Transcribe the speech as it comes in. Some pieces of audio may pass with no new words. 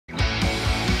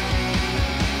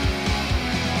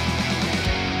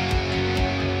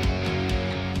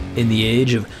In the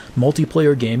age of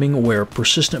multiplayer gaming where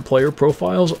persistent player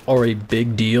profiles are a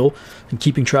big deal and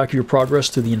keeping track of your progress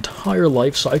through the entire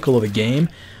life cycle of a game,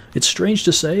 it's strange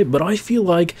to say, but I feel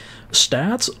like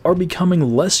stats are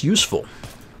becoming less useful.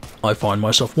 I find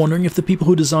myself wondering if the people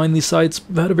who designed these sites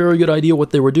had a very good idea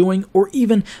what they were doing, or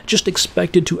even just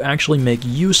expected to actually make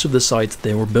use of the sites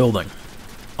they were building.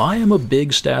 I am a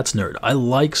big stats nerd. I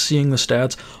like seeing the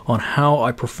stats on how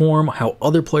I perform, how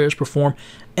other players perform,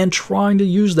 and trying to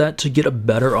use that to get a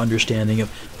better understanding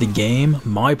of the game,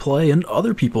 my play, and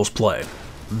other people's play.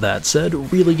 That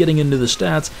said, really getting into the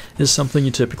stats is something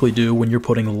you typically do when you're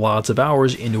putting lots of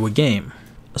hours into a game.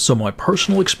 So my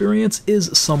personal experience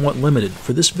is somewhat limited.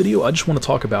 For this video, I just want to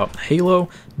talk about Halo,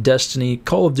 Destiny,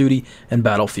 Call of Duty, and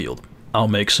Battlefield. I'll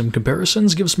make some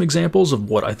comparisons, give some examples of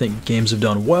what I think games have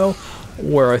done well,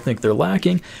 where I think they're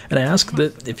lacking, and ask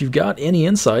that if you've got any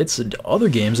insights into other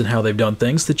games and how they've done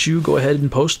things, that you go ahead and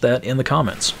post that in the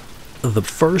comments. The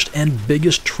first and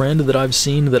biggest trend that I've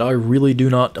seen that I really do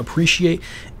not appreciate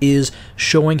is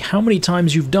showing how many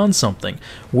times you've done something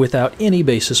without any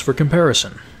basis for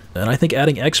comparison. And I think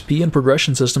adding XP and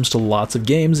progression systems to lots of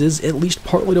games is at least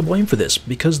partly to blame for this,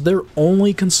 because they're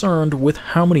only concerned with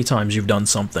how many times you've done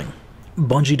something.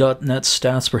 Bungie.net's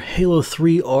stats for Halo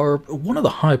 3 are one of the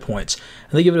high points,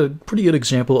 and they give it a pretty good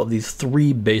example of the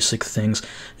three basic things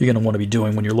you're going to want to be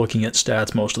doing when you're looking at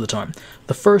stats most of the time.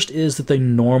 The first is that they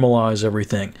normalize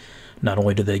everything. Not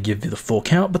only do they give you the full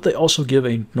count, but they also give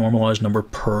a normalized number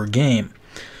per game.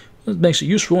 It makes it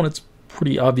useful, and it's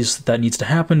pretty obvious that that needs to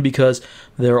happen because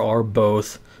there are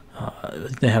both,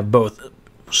 they have both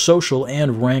social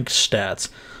and ranked stats.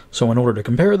 So in order to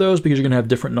compare those, because you're going to have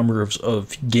different numbers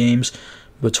of games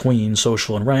between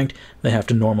social and ranked, they have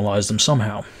to normalize them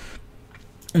somehow.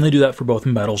 And they do that for both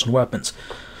battles and weapons.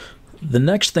 The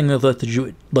next thing that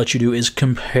let you do is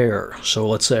compare. So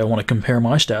let's say I want to compare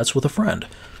my stats with a friend.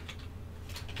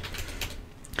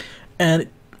 And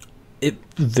it's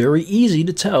very easy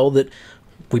to tell that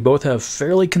we both have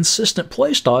fairly consistent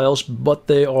play styles, but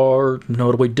they are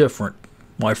notably different.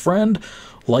 My friend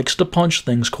likes to punch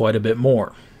things quite a bit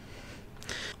more.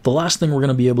 The last thing we're going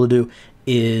to be able to do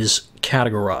is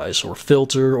categorize or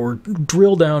filter or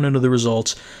drill down into the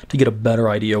results to get a better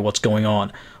idea of what's going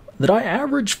on. That I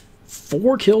average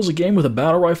 4 kills a game with a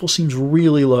battle rifle seems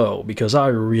really low because I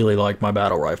really like my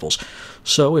battle rifles.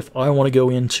 So if I want to go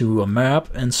into a map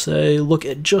and say, look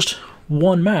at just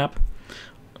one map,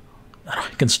 I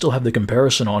can still have the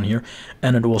comparison on here,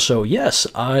 and it will show, yes,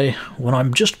 when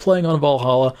I'm just playing on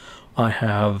Valhalla, I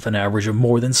have an average of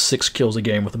more than 6 kills a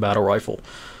game with a battle rifle.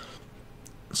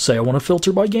 Say I want to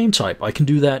filter by game type, I can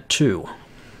do that too.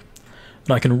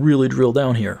 And I can really drill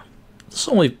down here. This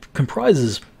only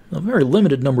comprises a very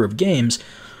limited number of games,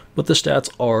 but the stats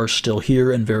are still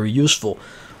here and very useful.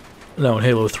 Now in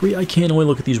Halo 3, I can only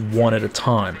look at these one at a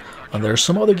time. There are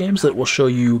some other games that will show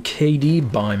you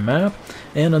KD by map,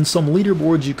 and on some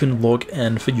leaderboards you can look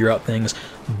and figure out things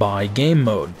by game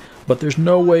mode. But there's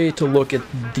no way to look at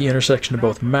the intersection of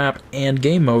both map and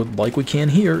game mode like we can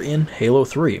here in Halo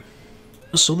 3.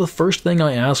 So the first thing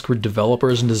I ask for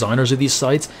developers and designers of these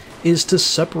sites is to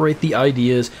separate the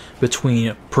ideas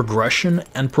between progression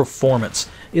and performance.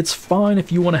 It's fine if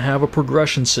you want to have a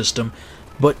progression system,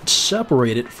 but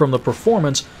separate it from the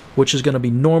performance, which is going to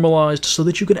be normalized so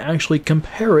that you can actually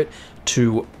compare it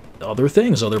to other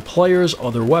things, other players,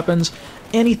 other weapons,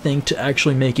 anything to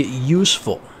actually make it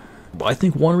useful. I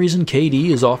think one reason KD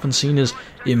is often seen as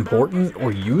important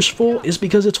or useful is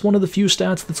because it's one of the few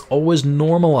stats that's always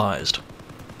normalized.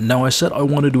 Now I said I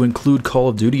wanted to include Call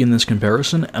of Duty in this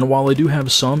comparison, and while I do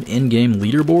have some in-game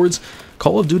leaderboards,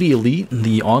 Call of Duty Elite,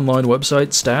 the online website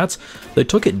stats, they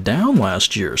took it down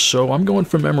last year, so I'm going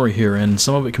from memory here, and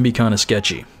some of it can be kind of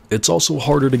sketchy. It's also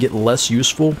harder to get less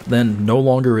useful than no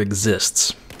longer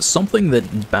exists. Something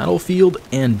that Battlefield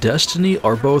and Destiny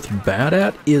are both bad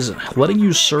at is letting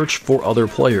you search for other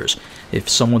players. If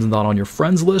someone's not on your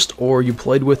friends list or you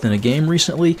played with in a game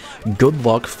recently, good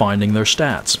luck finding their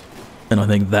stats. And I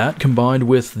think that, combined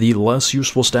with the less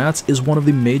useful stats, is one of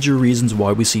the major reasons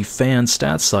why we see fan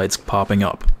stats sites popping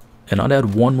up. And I'd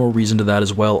add one more reason to that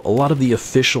as well. A lot of the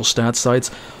official stats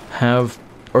sites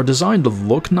are designed to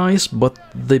look nice, but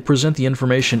they present the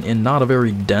information in not a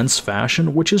very dense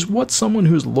fashion, which is what someone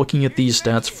who's looking at these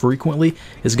stats frequently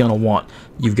is going to want.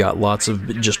 You've got lots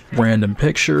of just random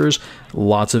pictures,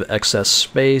 lots of excess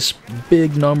space,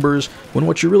 big numbers, when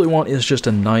what you really want is just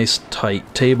a nice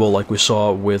tight table like we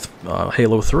saw with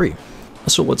Halo 3.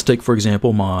 So let's take, for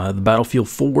example, the Battlefield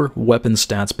 4 weapon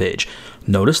stats page.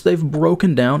 Notice they've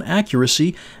broken down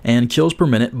accuracy and kills per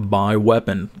minute by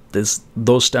weapon. Those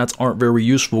stats aren't very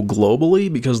useful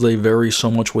globally because they vary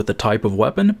so much with the type of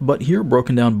weapon, but here,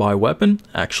 broken down by weapon,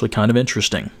 actually kind of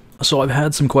interesting. So I've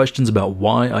had some questions about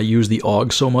why I use the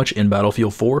AUG so much in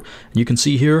Battlefield 4. You can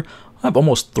see here, I have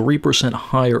almost 3%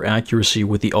 higher accuracy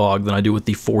with the AUG than I do with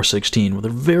the 416.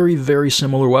 They're very, very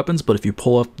similar weapons, but if you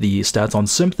pull up the stats on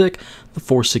Synthic, the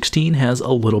 416 has a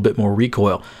little bit more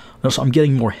recoil. Notice I'm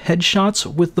getting more headshots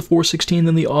with the 416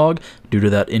 than the AUG due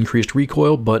to that increased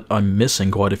recoil, but I'm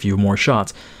missing quite a few more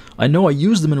shots. I know I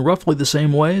use them in roughly the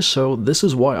same way, so this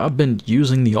is why I've been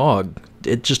using the AUG.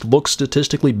 It just looks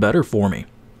statistically better for me.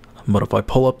 But if I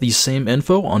pull up the same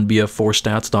info on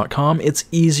bf4stats.com, it's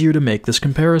easier to make this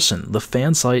comparison. The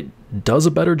fan site does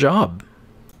a better job.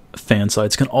 Fan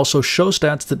sites can also show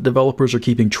stats that developers are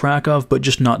keeping track of, but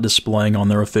just not displaying on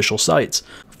their official sites.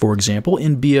 For example,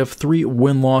 in BF3,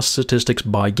 win-loss statistics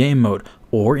by game mode,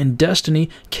 or in Destiny,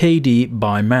 KD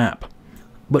by map.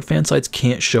 But fan sites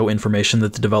can't show information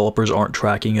that the developers aren't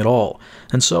tracking at all.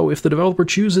 And so if the developer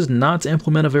chooses not to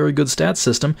implement a very good stats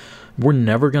system, we're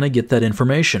never going to get that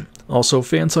information. Also,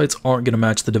 fan sites aren't going to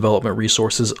match the development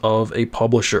resources of a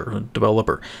publisher, a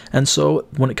developer. And so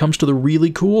when it comes to the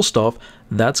really cool stuff,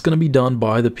 that's going to be done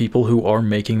by the people who are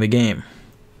making the game.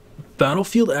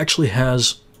 Battlefield actually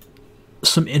has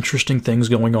some interesting things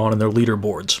going on in their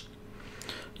leaderboards.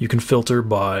 You can filter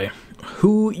by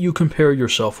who you compare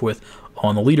yourself with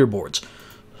on the leaderboards.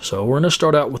 So we're going to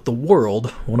start out with the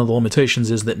world. One of the limitations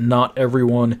is that not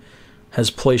everyone has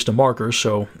placed a marker,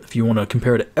 so if you want to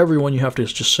compare to everyone, you have to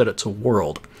just set it to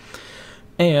world.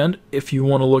 And if you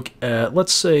want to look at,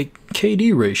 let's say,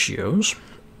 KD ratios,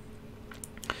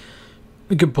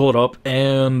 you can pull it up,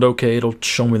 and okay, it'll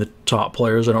show me the top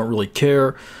players. I don't really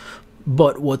care.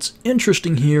 But what's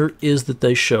interesting here is that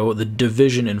they show the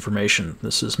division information.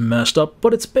 This is messed up,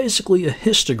 but it's basically a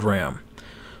histogram.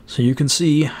 So you can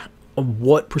see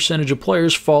what percentage of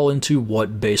players fall into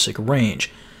what basic range.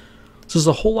 This is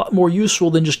a whole lot more useful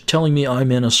than just telling me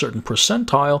I'm in a certain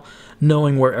percentile.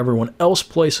 Knowing where everyone else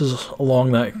places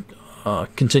along that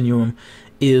continuum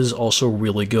is also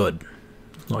really good.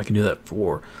 I can do that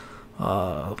for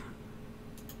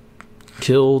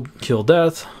kill,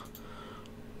 death,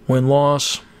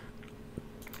 win-loss.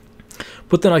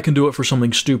 But then I can do it for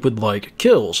something stupid like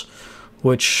kills,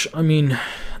 which, I mean,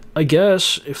 I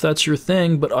guess, if that's your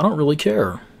thing, but I don't really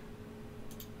care.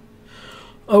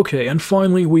 Okay, and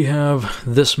finally we have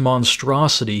this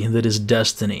monstrosity that is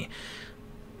Destiny.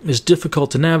 It's difficult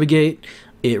to navigate,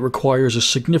 it requires a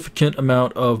significant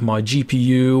amount of my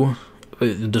GPU,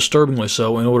 disturbingly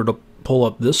so, in order to pull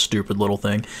up this stupid little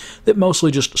thing that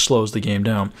mostly just slows the game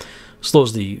down.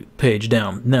 Slows the page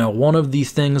down. Now, one of the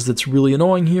things that's really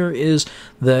annoying here is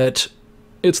that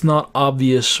it's not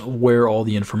obvious where all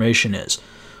the information is.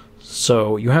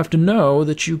 So you have to know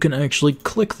that you can actually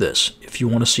click this if you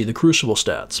want to see the Crucible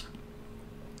stats.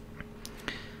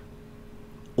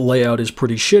 Layout is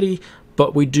pretty shitty,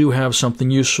 but we do have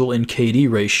something useful in KD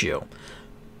ratio.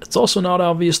 It's also not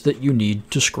obvious that you need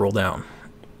to scroll down.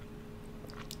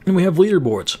 And we have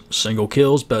leaderboards. Single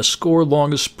kills, best score,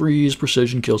 longest sprees,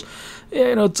 precision kills. Yeah,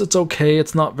 you know, it's okay.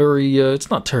 It's not very,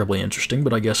 it's not terribly interesting,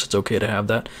 but I guess it's okay to have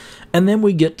that. And then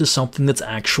we get to something that's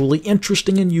actually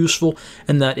interesting and useful,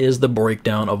 and that is the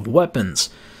breakdown of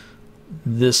weapons.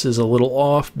 This is a little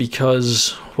off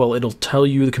because, well, it'll tell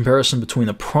you the comparison between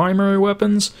the primary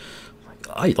weapons.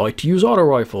 I like to use auto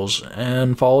rifles,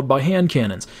 and followed by hand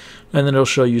cannons. And then it'll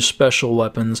show you special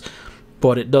weapons,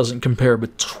 but it doesn't compare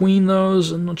between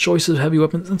those, and the choice of heavy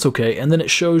weapons, that's okay. And then it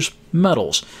shows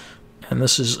medals. And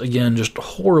this is, again, just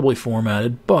horribly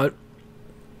formatted, but,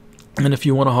 and if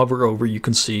you want to hover over, you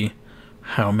can see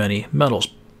how many medals.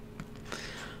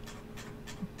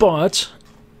 But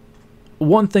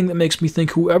one thing that makes me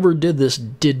think whoever did this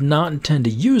did not intend to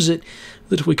use it,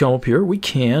 that if we come up here, we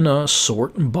can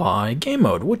sort by game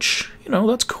mode, which, you know,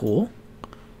 that's cool.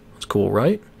 That's cool,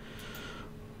 right?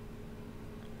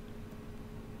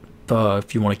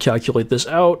 If you want to calculate this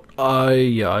out,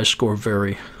 I score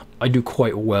I do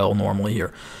quite well normally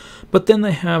here. But then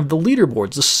they have the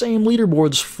leaderboards, the same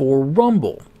leaderboards for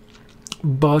Rumble.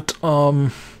 But,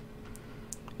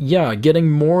 yeah,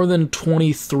 getting more than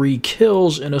 23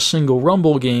 kills in a single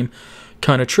Rumble game,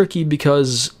 kind of tricky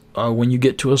because when you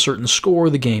get to a certain score,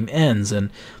 the game ends,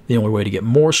 and the only way to get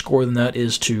more score than that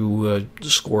is to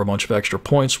score a bunch of extra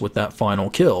points with that final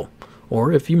kill,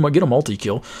 or if you might get a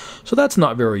multi-kill. So that's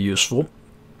not very useful.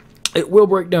 It will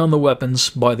break down the weapons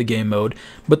by the game mode,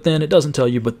 but then it doesn't tell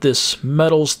you, but this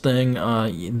metals thing,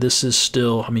 this is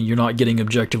still, I mean, you're not getting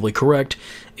objectively correct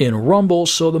in Rumble,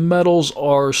 so the metals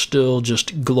are still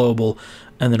just global,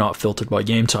 and they're not filtered by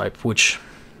game type, which,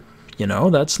 you know,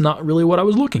 that's not really what I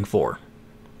was looking for.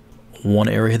 One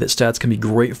area that stats can be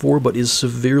great for, but is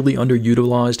severely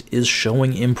underutilized, is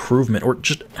showing improvement, or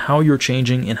just how you're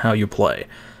changing in how you play.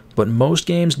 But most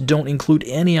games don't include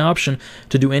any option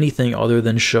to do anything other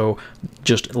than show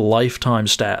just lifetime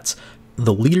stats.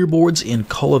 The leaderboards in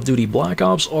Call of Duty Black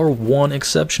Ops are one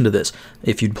exception to this.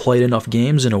 If you'd played enough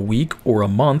games in a week or a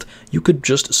month, you could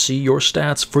just see your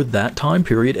stats for that time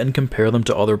period and compare them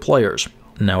to other players.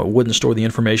 Now, it wouldn't store the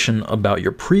information about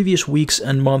your previous weeks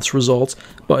and months results,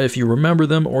 but if you remember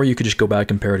them, or you could just go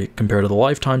back and compare to the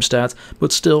lifetime stats,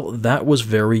 but still, that was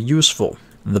very useful.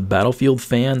 The Battlefield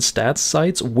fan stats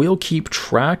sites will keep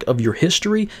track of your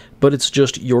history, but it's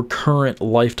just your current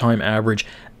lifetime average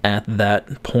at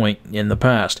that point in the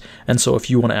past. And so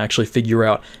if you want to actually figure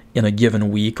out in a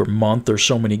given week or month or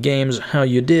so many games how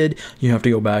you did, you have to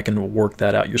go back and work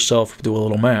that out yourself, do a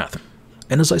little math.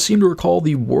 And as I seem to recall,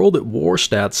 the World at War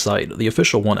stats site, the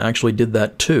official one, actually did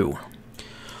that too.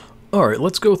 Alright,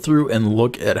 let's go through and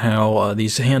look at how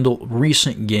these handle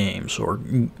recent games, or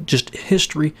just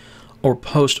history or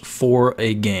post for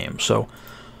a game. So,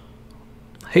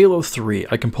 Halo 3,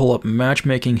 I can pull up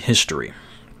matchmaking history.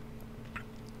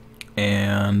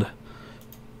 And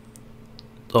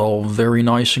all very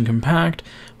nice and compact.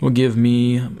 Will give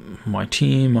me my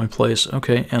team, my place,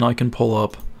 okay, and I can pull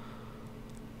up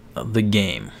the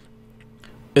game.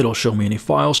 It'll show me any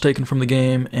files taken from the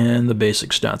game and the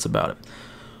basic stats about it.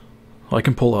 I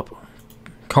can pull up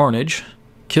Carnage,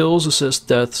 kills, assists,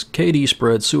 deaths, KD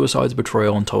spread, suicides,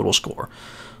 betrayal, and total score.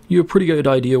 You have a pretty good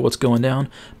idea what's going down,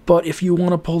 but if you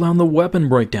want to pull down the weapon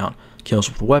breakdown, kills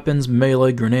with weapons,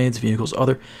 melee, grenades, vehicles,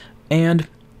 other, and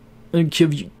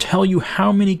tell you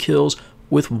how many kills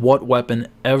with what weapon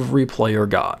every player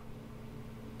got.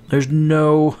 There's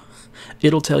no...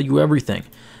 It'll tell you everything.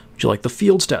 Would you like the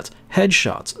field stats,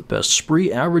 headshots, best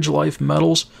spree, average life,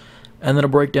 medals, and then a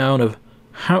breakdown of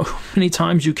how many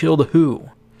times you killed who,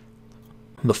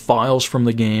 the files from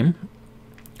the game,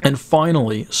 and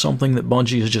finally, something that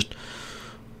Bungie is just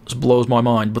blows my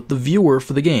mind, but the viewer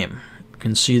for the game. You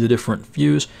can see the different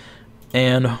views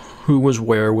and who was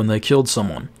where when they killed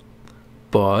someone.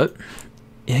 But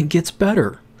it gets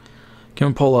better. You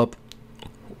can pull up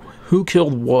who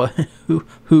killed what,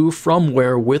 who from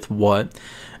where with what,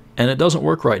 and it doesn't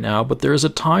work right now, but there is a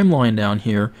timeline down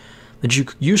here that you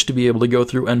used to be able to go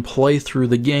through and play through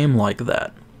the game like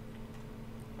that.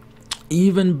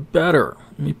 Even better,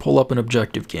 let me pull up an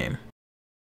objective game.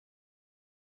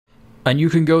 And you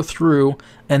can go through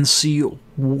and see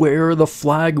where the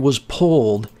flag was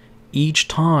pulled each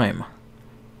time,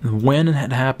 when it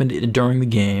had happened during the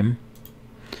game,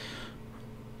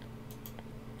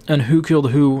 and who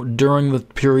killed who during the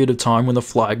period of time when the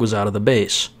flag was out of the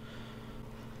base.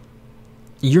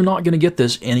 You're not going to get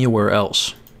this anywhere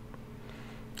else.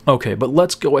 Okay, but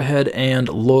let's go ahead and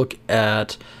look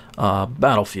at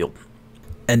Battlefield.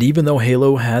 And even though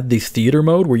Halo had the theater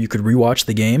mode where you could rewatch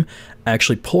the game,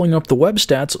 actually pulling up the web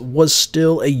stats was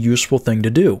still a useful thing to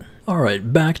do.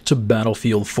 Alright, back to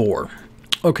Battlefield 4.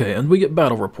 Okay, and we get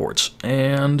battle reports,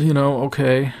 and, you know,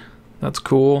 okay, that's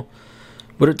cool.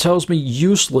 But it tells me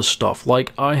useless stuff,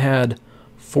 like I had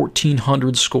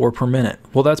 1,400 score per minute.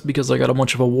 Well, that's because I got a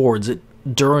bunch of awards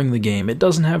during the game. It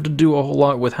doesn't have to do a whole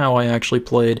lot with how I actually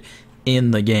played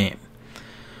in the game.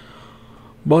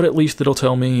 But at least it'll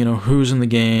tell me, you know, who's in the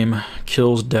game,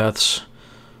 kills, deaths.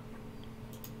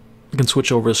 I can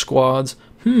switch over to squads.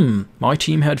 My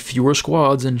team had fewer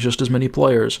squads and just as many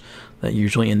players. That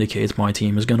usually indicates my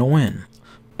team is going to win.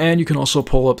 And you can also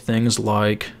pull up things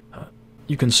like,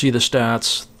 you can see the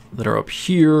stats that are up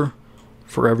here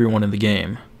for everyone in the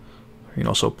game. You can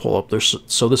also pull up their...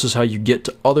 So this is how you get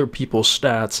to other people's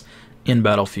stats in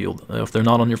Battlefield. If they're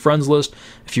not on your friends list,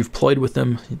 if you've played with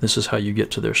them, this is how you get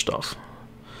to their stuff.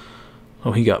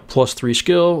 Oh, he got +3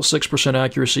 skill, 6%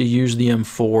 accuracy, used the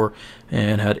M4,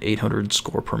 and had 800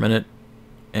 score per minute,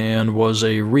 and was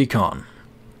a recon.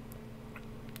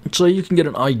 So you can get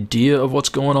an idea of what's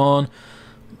going on,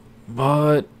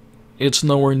 but it's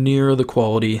nowhere near the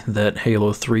quality that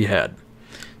Halo 3 had.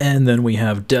 And then we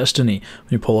have Destiny.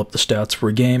 We pull up the stats for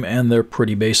a game, and they're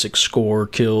pretty basic: score,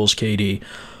 kills, KD,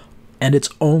 and it's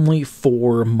only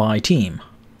for my team.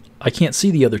 I can't see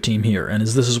the other team here, and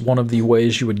as this is one of the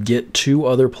ways you would get to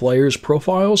other players'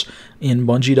 profiles in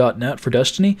Bungie.net for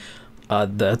Destiny,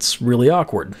 that's really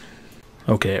awkward.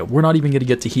 Okay, we're not even going to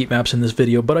get to heat maps in this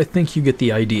video, but I think you get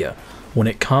the idea. When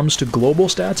it comes to global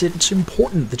stats, it's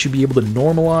important that you be able to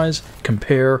normalize,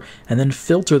 compare, and then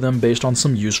filter them based on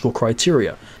some useful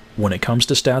criteria. When it comes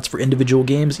to stats for individual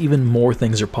games, even more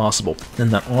things are possible,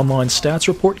 and that online stats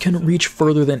report can reach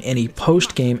further than any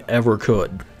post-game ever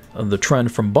could. The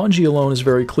trend from Bungie alone is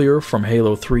very clear, from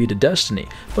Halo 3 to Destiny,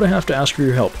 but I have to ask for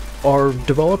your help. Are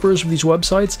developers of these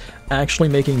websites actually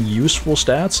making useful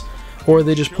stats, or are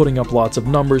they just putting up lots of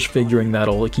numbers figuring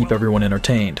that'll keep everyone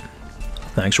entertained?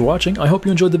 Thanks for watching, I hope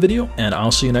you enjoyed the video, and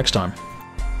I'll see you next time.